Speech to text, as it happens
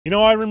You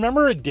know, I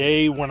remember a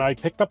day when I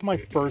picked up my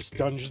first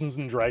Dungeons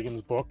and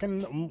Dragons book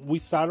and we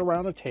sat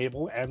around a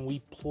table and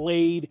we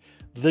played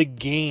the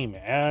game.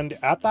 And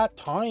at that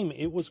time,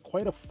 it was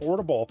quite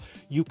affordable.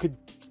 You could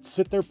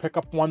sit there, pick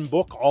up one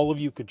book, all of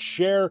you could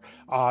share.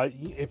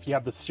 If you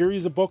had the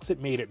series of books,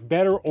 it made it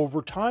better.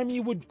 Over time,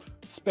 you would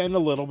spend a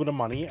little bit of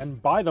money and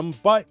buy them,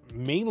 but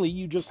mainly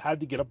you just had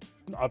to get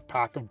a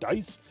pack of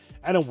dice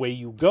and away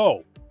you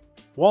go.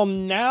 Well,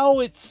 now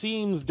it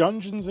seems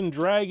Dungeons &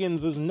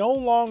 Dragons is no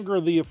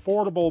longer the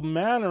affordable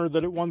manner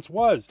that it once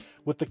was,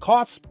 with the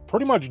costs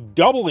pretty much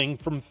doubling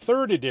from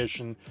 3rd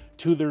edition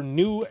to their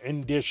new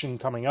edition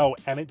coming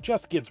out, and it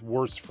just gets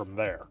worse from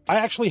there. I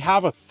actually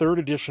have a 3rd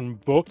edition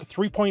book,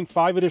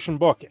 3.5 edition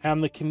book,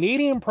 and the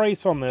Canadian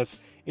price on this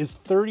is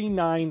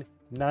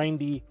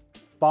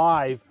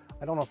 $39.95.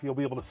 I don't know if you'll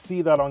be able to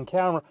see that on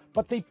camera,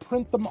 but they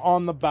print them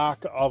on the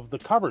back of the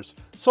covers.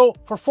 So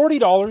for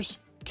 $40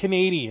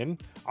 Canadian,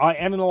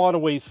 and in a lot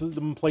of ways,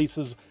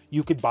 places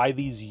you could buy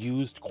these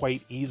used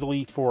quite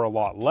easily for a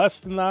lot less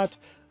than that.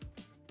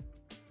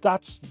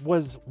 That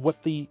was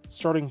what the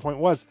starting point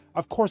was.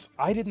 Of course,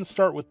 I didn't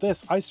start with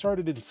this. I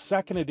started in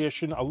 2nd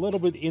edition, a little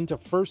bit into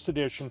 1st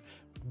edition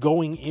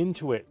going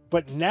into it.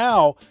 But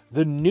now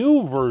the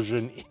new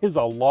version is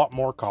a lot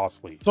more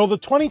costly. So the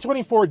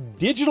 2024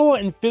 digital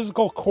and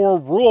physical core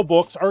rule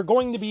books are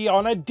going to be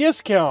on a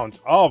discount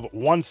of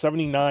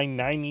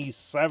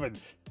 $179.97.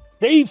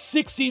 Save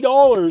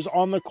 $60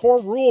 on the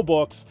core rule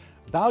books,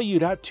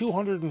 valued at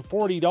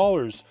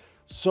 $240.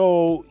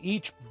 So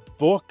each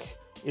book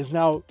is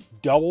now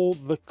double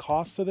the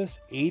cost of this,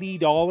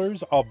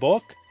 $80 a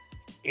book.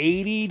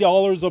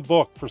 $80 a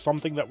book for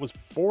something that was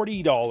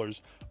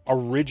 $40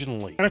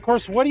 originally. And of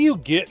course, what do you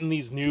get in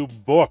these new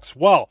books?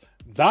 Well,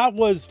 that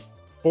was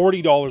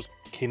 $40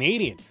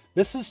 Canadian.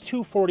 This is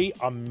 $240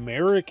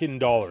 American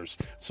dollars.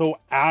 So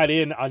add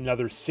in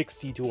another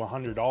 $60 to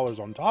 $100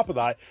 on top of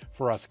that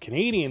for us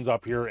Canadians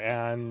up here,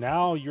 and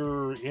now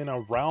you're in a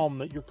realm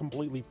that you're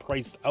completely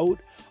priced out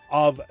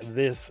of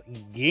this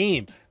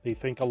game. They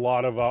think a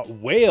lot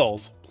of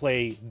whales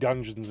play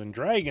Dungeons and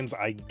Dragons,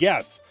 I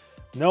guess.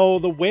 No,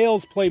 the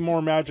whales play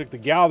more Magic the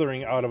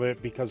Gathering out of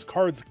it because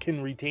cards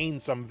can retain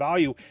some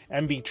value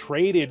and be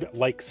traded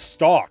like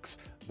stocks.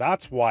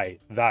 That's why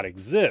that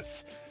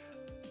exists.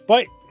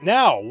 But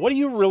now, what are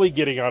you really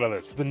getting out of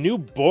this? The new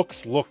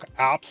books look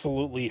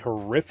absolutely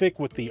horrific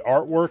with the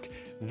artwork.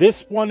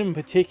 This one in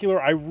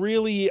particular,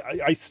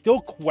 I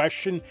still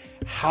question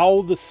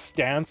how the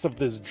stance of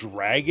this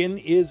dragon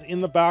is in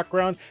the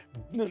background.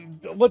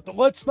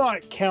 Let's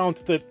not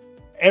count that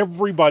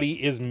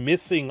everybody is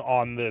missing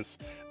on this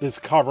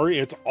cover.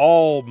 It's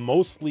all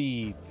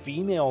mostly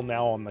female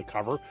now on the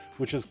cover,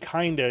 which is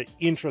kind of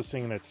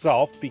interesting in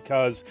itself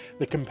because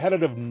the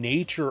competitive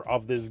nature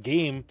of this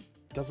game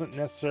doesn't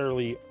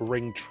necessarily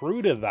ring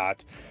true to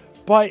that.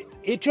 But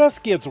it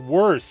just gets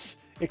worse,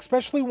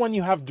 especially when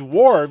you have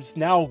dwarves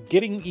now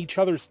getting each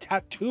other's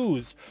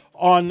tattoos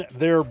on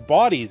their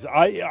bodies.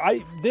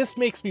 This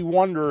makes me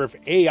wonder if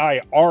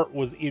AI art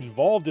was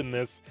involved in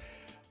this,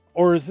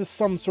 or is this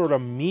some sort of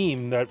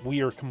meme that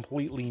we are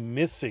completely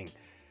missing?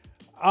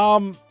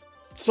 So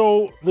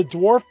the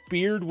dwarf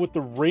beard with the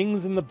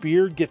rings in the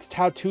beard gets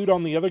tattooed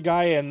on the other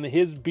guy, and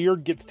his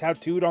beard gets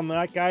tattooed on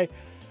that guy.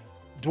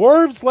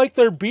 Dwarves like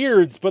their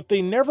beards, but they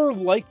never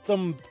like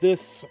them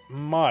this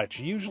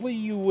much. Usually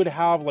you would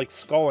have like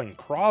skull and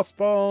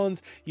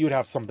crossbones. You would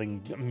have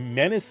something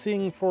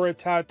menacing for a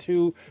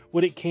tattoo.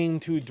 When it came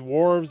to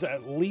dwarves,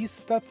 at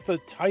least that's the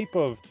type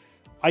of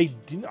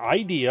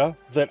idea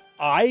that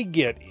I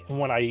get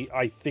when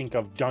I think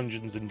of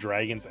Dungeons and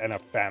Dragons and a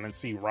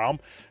fantasy realm,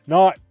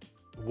 not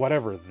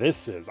whatever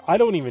this is. I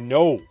don't even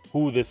know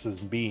who this is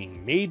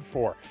being made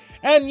for.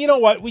 And you know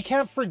what? We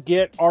can't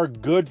forget our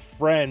good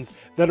friends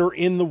that are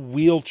in the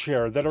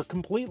wheelchair, that are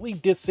completely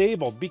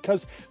disabled,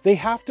 because they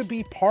have to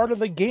be part of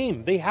the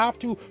game. They have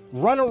to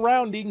run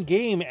around in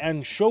game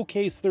and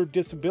showcase their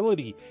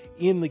disability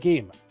in the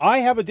game. I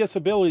have a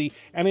disability,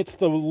 and it's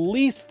the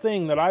least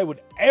thing that I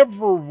would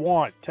ever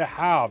want to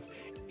have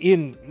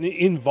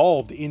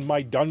involved in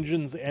my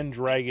Dungeons and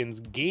Dragons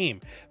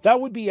game.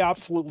 That would be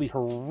absolutely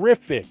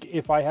horrific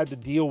if I had to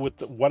deal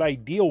with what I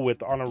deal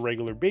with on a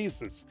regular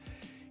basis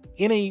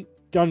in a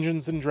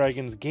Dungeons and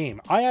Dragons game.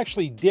 I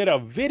actually did a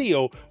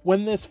video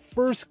when this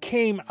first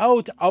came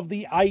out of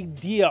the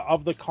idea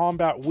of the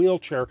combat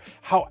wheelchair,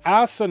 how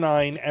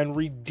asinine and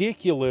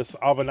ridiculous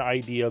of an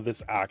idea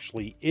this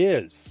actually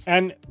is.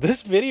 And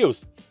this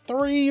video's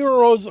 3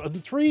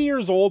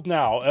 years old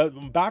now,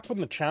 back when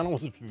the channel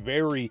was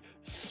very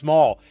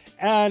small,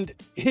 and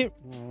it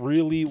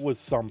really was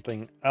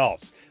something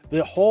else.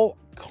 The whole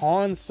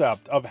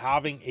concept of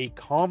having a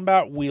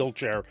combat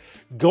wheelchair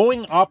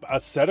going up a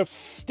set of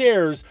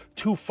stairs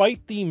to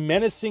fight the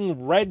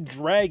menacing red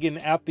dragon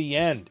at the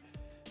end.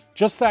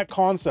 Just that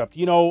concept,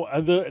 you know,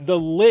 the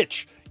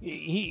Lich,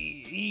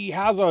 he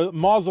has a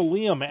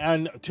mausoleum,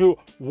 and to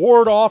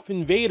ward off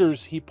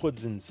invaders, he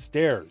puts in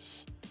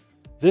stairs.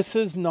 This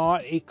is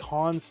not a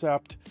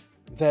concept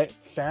that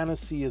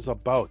fantasy is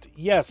about.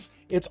 Yes,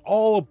 it's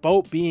all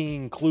about being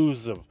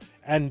inclusive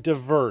and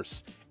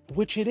diverse,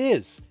 which it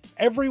is.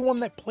 Everyone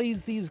that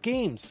plays these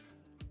games.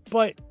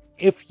 But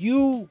if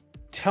you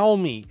tell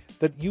me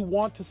that you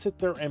want to sit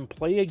there and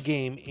play a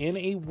game in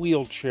a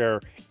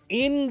wheelchair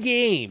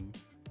in-game,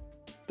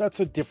 that's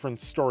a different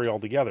story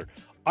altogether.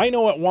 I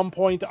know at one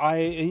point,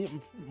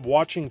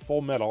 watching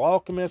Full Metal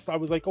Alchemist, I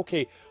was like,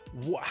 okay,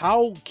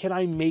 how can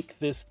I make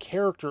this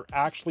character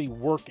actually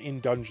work in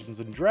Dungeons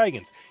and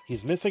Dragons?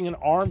 He's missing an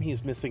arm,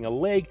 he's missing a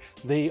leg,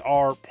 they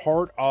are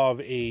part of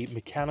a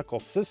mechanical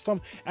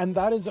system, and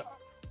that is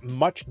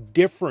much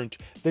different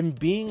than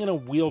being in a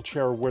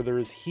wheelchair where there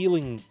is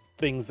healing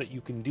things that you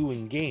can do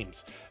in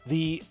games.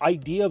 The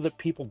idea that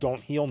people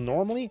don't heal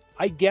normally,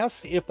 I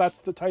guess if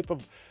that's the type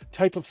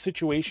of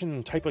situation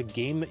and type of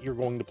game that you're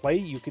going to play,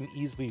 you can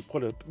easily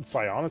put a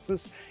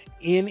psionicist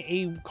in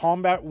a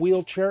combat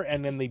wheelchair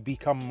and then they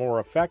become more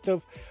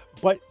effective.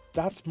 But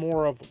that's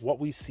more of what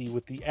we see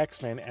with the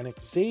X-Men and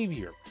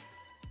Xavier.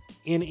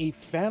 In a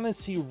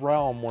fantasy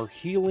realm where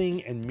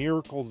healing and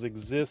miracles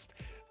exist,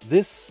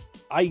 this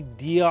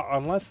idea,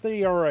 unless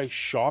they are a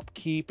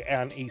shopkeep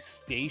and a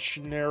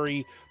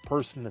stationary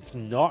person that's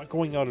not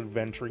going out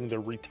adventuring, they're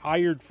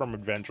retired from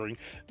adventuring.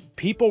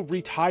 People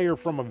retire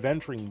from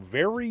adventuring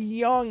very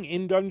young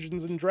in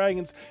Dungeons and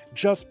Dragons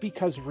just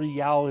because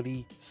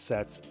reality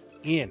sets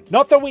in.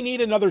 Not that we need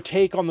another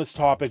take on this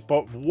topic,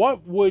 but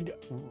what would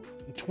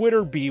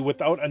Twitter be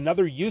without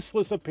another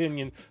useless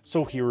opinion?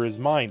 So here is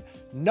mine.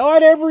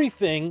 Not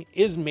everything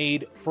is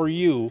made for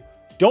you.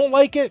 Don't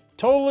like it?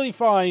 Totally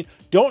fine.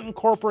 Don't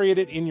incorporate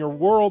it in your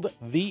world.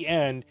 The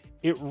end.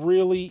 It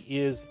really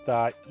is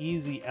that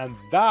easy. And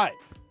that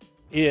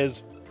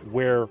is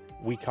where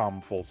we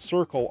come full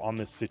circle on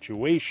this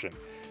situation.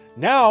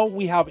 Now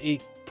we have a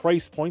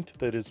price point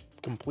that is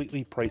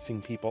completely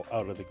pricing people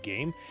out of the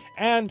game.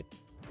 And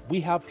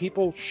we have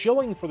people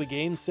shilling for the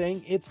game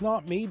saying it's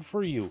not made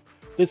for you.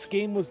 This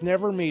game was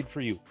never made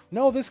for you.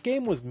 No, this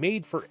game was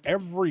made for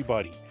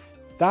everybody.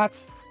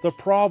 That's the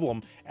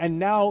problem. And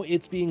now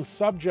it's being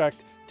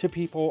subject to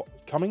people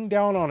coming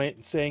down on it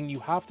and saying you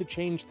have to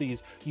change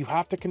these, you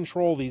have to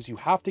control these, you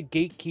have to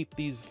gatekeep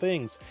these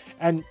things.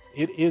 And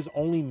it is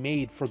only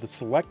made for the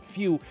select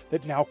few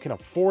that now can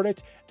afford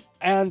it.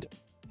 And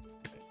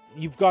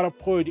you've got to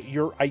put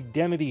your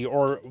identity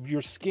or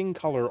your skin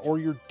color or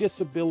your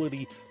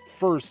disability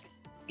first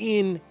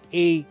in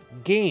a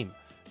game.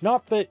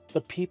 Not that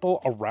the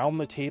people around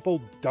the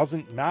table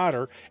doesn't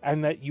matter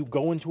and that you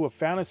go into a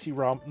fantasy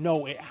realm.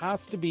 No, it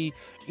has to be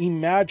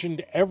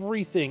imagined.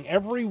 Everything,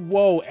 every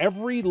woe,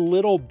 every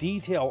little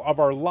detail of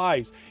our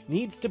lives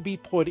needs to be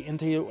put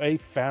into a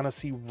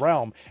fantasy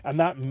realm. And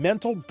that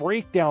mental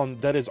breakdown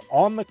that is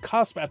on the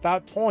cusp at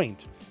that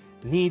point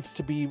needs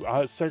to be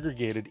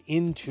segregated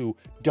into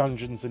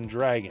Dungeons and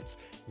Dragons.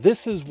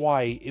 This is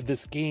why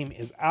this game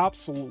is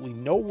absolutely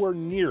nowhere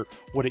near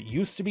what it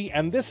used to be,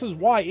 and this is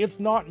why it's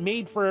not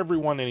made for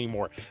everyone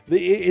anymore.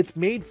 It's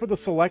made for the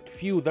select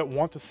few that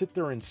want to sit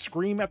there and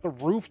scream at the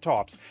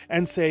rooftops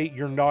and say,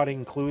 you're not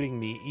including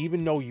me,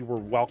 even though you were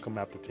welcome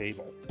at the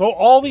table. So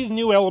all these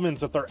new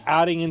elements that they're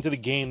adding into the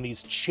game,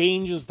 these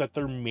changes that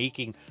they're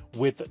making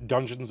with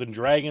Dungeons and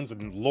Dragons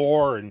and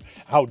lore, and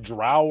how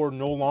drow are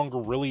no longer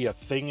really a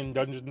thing in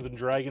Dungeons and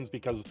Dragons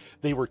because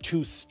they were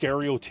too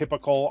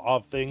stereotypical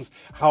of things,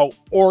 how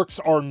orcs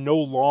are no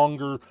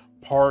longer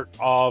part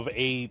of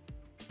a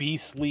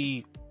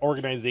beastly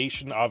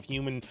organization of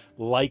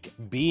human-like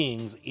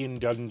beings in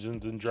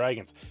Dungeons and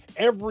Dragons.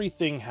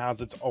 Everything has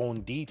its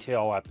own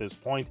detail at this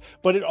point,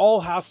 but it all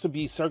has to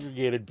be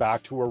segregated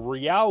back to a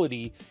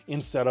reality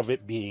instead of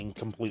it being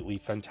completely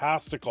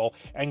fantastical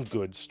and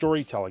good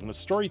storytelling. The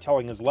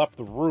storytelling has left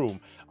the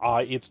room.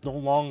 It's no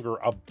longer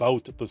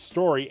about the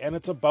story, and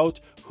it's about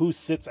who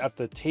sits at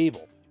the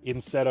table.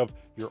 Instead of,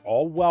 you're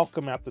all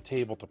welcome at the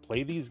table to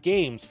play these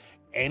games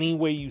any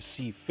way you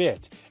see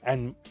fit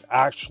and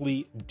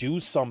actually do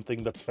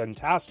something that's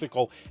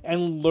fantastical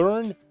and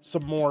learn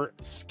some more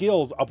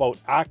skills about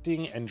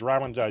acting and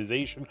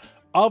dramatization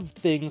of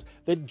things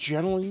that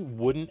generally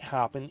wouldn't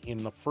happen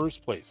in the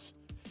first place.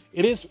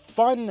 It is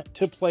fun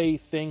to play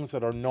things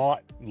that are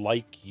not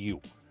like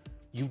you.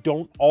 You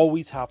don't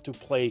always have to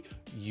play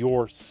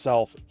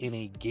yourself in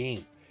a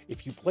game.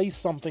 If you play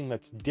something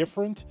that's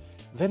different,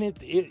 then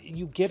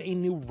you get a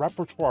new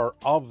repertoire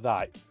of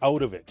that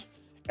out of it.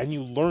 And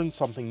you learn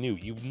something new.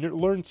 You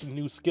learn some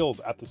new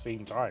skills at the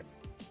same time.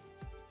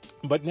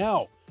 But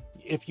now,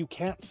 if you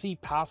can't see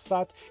past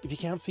that, if you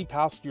can't see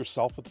past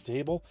yourself at the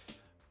table,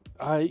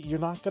 you're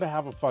not going to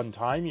have a fun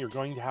time. You're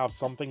going to have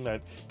something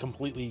that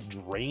completely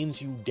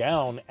drains you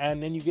down,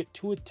 and then you get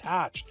too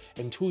attached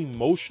and too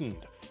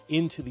emotioned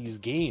into these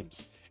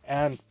games.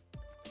 And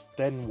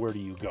then where do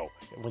you go?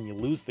 When you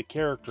lose the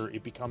character,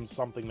 it becomes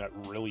something that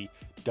really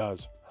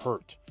does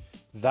hurt.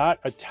 That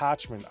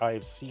attachment I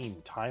have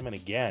seen time and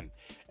again.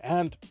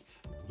 And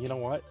you know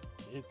what?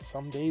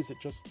 Some days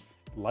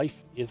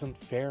life isn't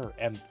fair,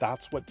 and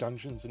that's what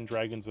Dungeons and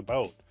Dragons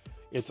about.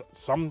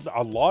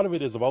 A lot of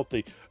it is about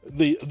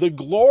the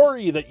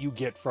glory that you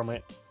get from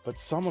it, but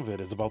some of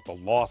it is about the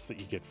loss that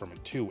you get from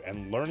it too,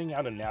 and learning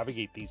how to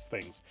navigate these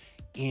things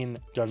in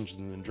Dungeons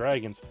and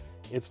Dragons.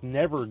 It's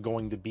never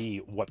going to be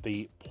what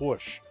they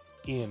push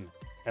in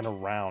and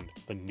around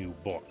the new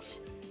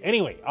books.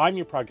 Anyway, I'm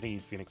your Prog Canadian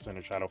Phoenix,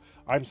 Cindershadow.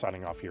 I'm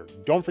signing off here.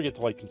 Don't forget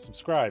to like and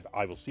subscribe.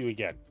 I will see you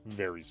again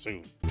very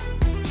soon.